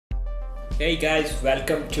Hey guys,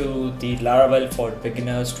 welcome to the Laravel For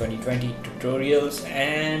Beginners 2020 tutorials,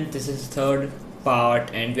 and this is third part,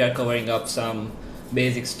 and we are covering up some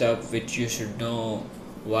basic stuff which you should know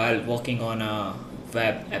while working on a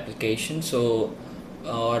web application.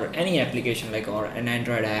 Or any application like or an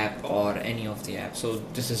Android app or any of the apps. So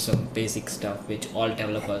this is some basic stuff which all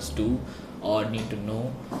developers do or need to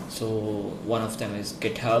know. So one of them is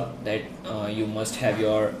GitHub, that you must have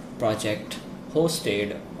your project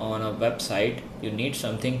hosted on a website. You need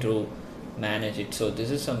something to manage it. So this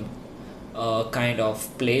is some kind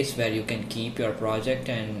of place where you can keep your project,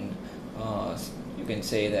 and you can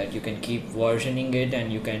say that you can keep versioning it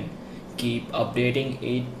and you can keep updating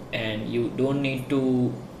it, and you don't need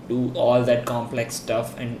to do all that complex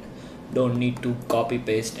stuff and don't need to copy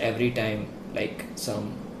paste every time like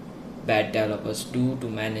some bad developers do to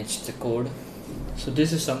manage the code. So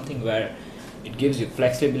this is something where it gives you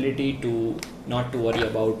flexibility to not to worry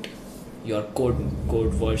about your code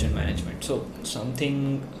version management. So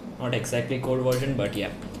something not exactly code version, but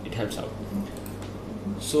yeah, it helps out.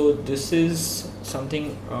 So this is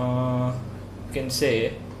something you can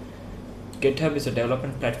say GitHub is a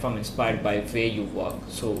development platform inspired by way you work.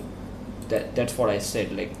 So that's what I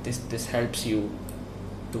said, like this helps you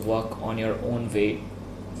to work on your own way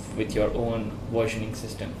with your own versioning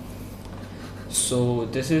system. So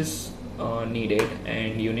this is needed,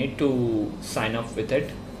 and you need to sign up with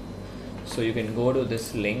it. So you can go to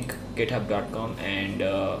this link github.com and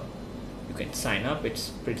you can sign up. It's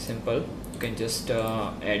pretty simple. You can just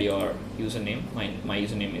add your username. My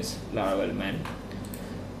username is laravelman,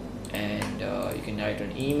 and you can write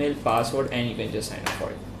an email, password, and you can just sign up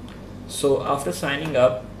for it. So after signing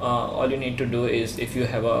up, all you need to do is, if you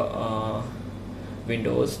have a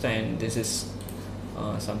Windows, then this is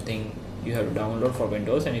something you have to download for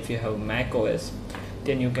Windows, and if you have Mac OS,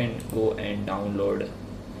 then you can go and download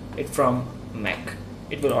it from Mac.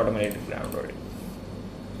 It will automatically download it.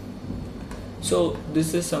 So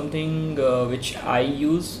this is something which I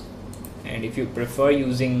use, and if you prefer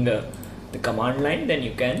using the command line, then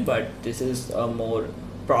you can, but this is a more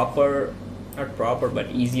proper, not proper,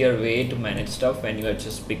 but easier way to manage stuff when you are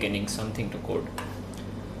just beginning something to code.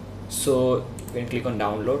 So you can click on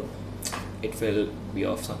download. It will be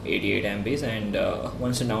of some 88 MBs, and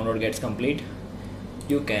once the download gets complete,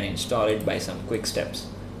 you can install it by some quick steps.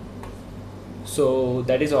 So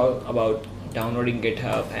that is all about downloading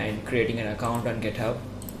GitHub and creating an account on GitHub.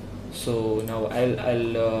 So now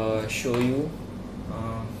I'll show you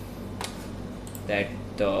that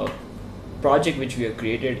the project which we have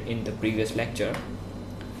created in the previous lecture,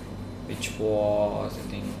 which was I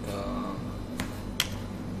think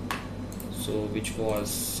which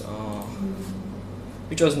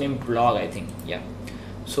was named blog, I think. Yeah.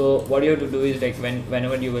 So what you have to do is, like,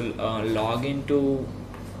 whenever you will log into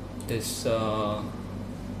this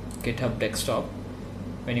GitHub desktop,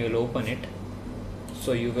 when you will open it,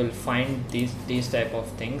 so you will find these type of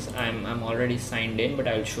things. I'm already signed in, but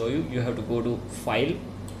I'll show you. You have to go to file,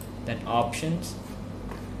 then options,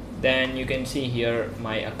 then you can see here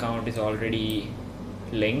my account is already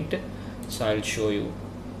linked. So I'll show you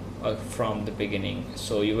from the beginning.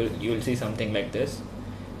 So you will see something like this.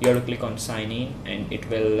 You have to click on sign in, and it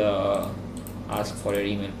will ask for your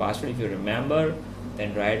email password. If you remember,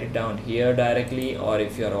 then write it down here directly, or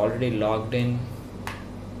if you are already logged in,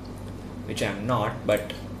 which I am not,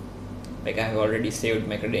 but like I have already saved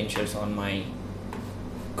my credentials on my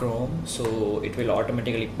Chrome, so it will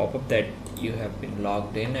automatically pop up that you have been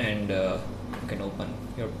logged in, and you can open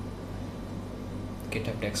your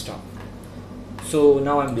GitHub desktop. So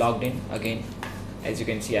now I'm logged in again. As you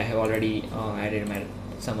can see, I have already added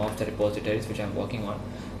some of the repositories which I'm working on.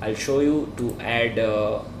 I'll show you to add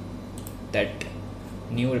that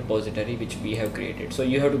new repository which we have created. So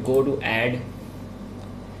you have to go to add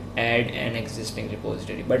an existing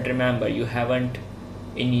repository, but remember, you haven't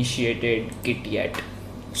initiated Git yet.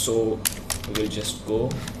 So we will just go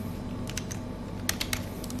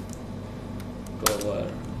to our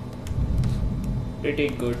pretty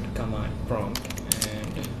good command prompt,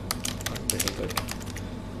 and not pretty good,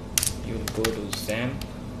 you will go to XAMPP,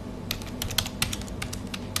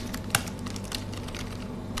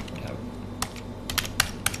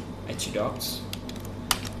 hdocs,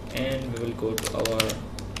 and we will go to our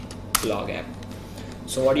blog app.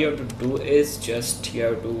 So what you have to do is just you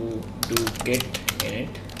have to do git init.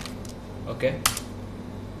 Okay,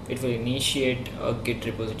 it will initiate a Git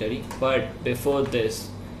repository, but before this,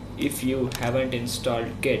 if you haven't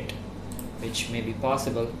installed Git, which may be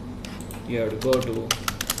possible, you have to go to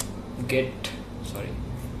get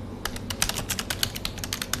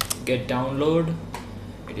download.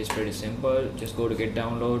 It is pretty simple. Just go to get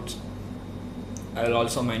downloads, I'll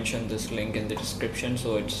also mention this link in the description,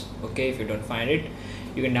 so it's okay if you don't find it.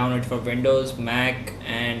 You can download it for Windows, Mac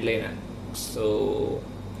and Linux, so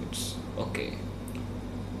it's okay.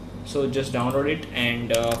 So just download it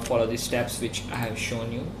and follow the steps which I have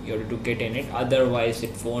shown you. You have to get init, otherwise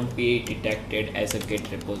it won't be detected as a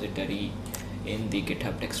Git repository in the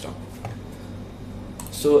GitHub desktop.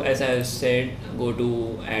 So as I have said, go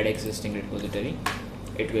to add existing repository.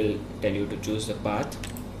 It will tell you to choose the path.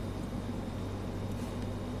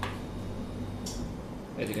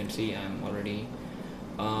 As you can see, I'm already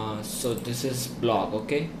so this is blog.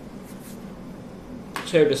 Okay,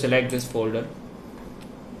 so you have to select this folder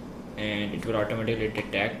and it will automatically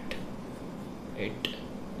detect it.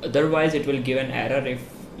 Otherwise it will give an error if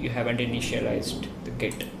you haven't initialized the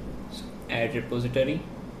git. So add repository.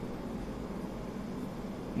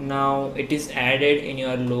 Now it is added in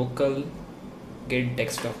your local Git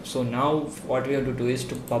desktop. So now what we have to do is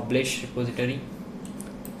to publish repository.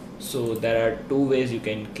 So there are two ways you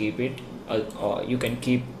can keep it, or you can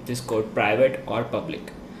keep this code private or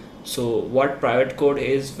public. So what private code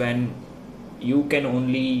is, when you can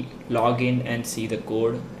only log in and see the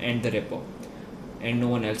code and the repo and no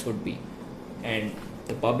one else would be. And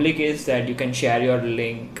the public is that you can share your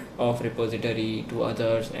link of repository to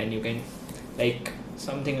others, and you can, like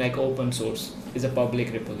something like open source is a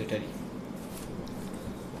public repository.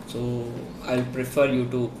 So I'll prefer you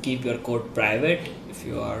to keep your code private. If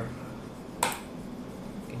you are,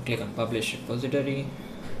 you can click on publish repository.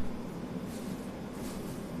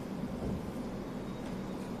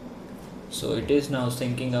 So it is now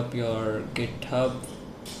syncing up your GitHub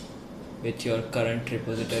with your current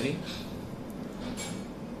repository.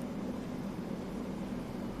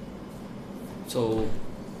 So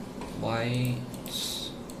why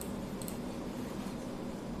it's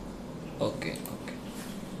okay.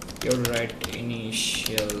 You have to write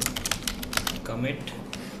initial commit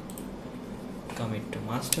to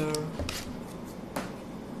master,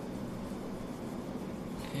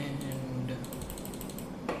 and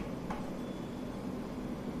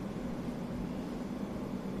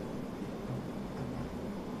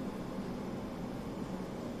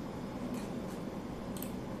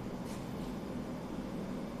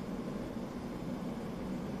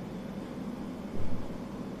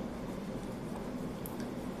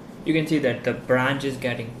you can see that the branch is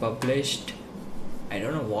getting published. I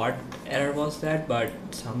don't know what error was that, but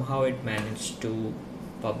somehow it managed to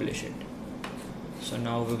publish it. So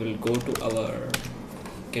now we will go to our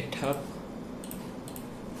GitHub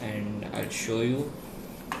and I'll show you.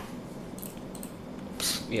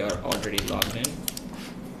 We are already logged in.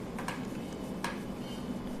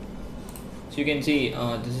 So you can see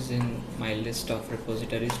this is in my list of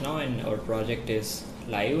repositories now, and our project is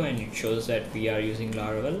live, and it shows that we are using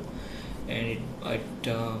Laravel, and it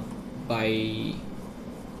by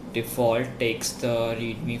default takes the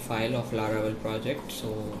readme file of Laravel project.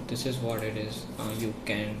 So this is what it is. You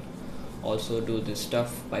can also do this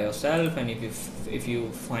stuff by yourself, and if you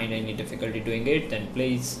find any difficulty doing it, then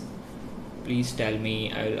please tell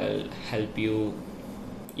me. I'll help you.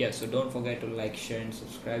 Yeah, so don't forget to like, share and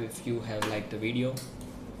subscribe if you have liked the video.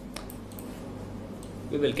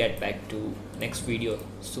 We will get back to next video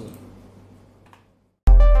soon.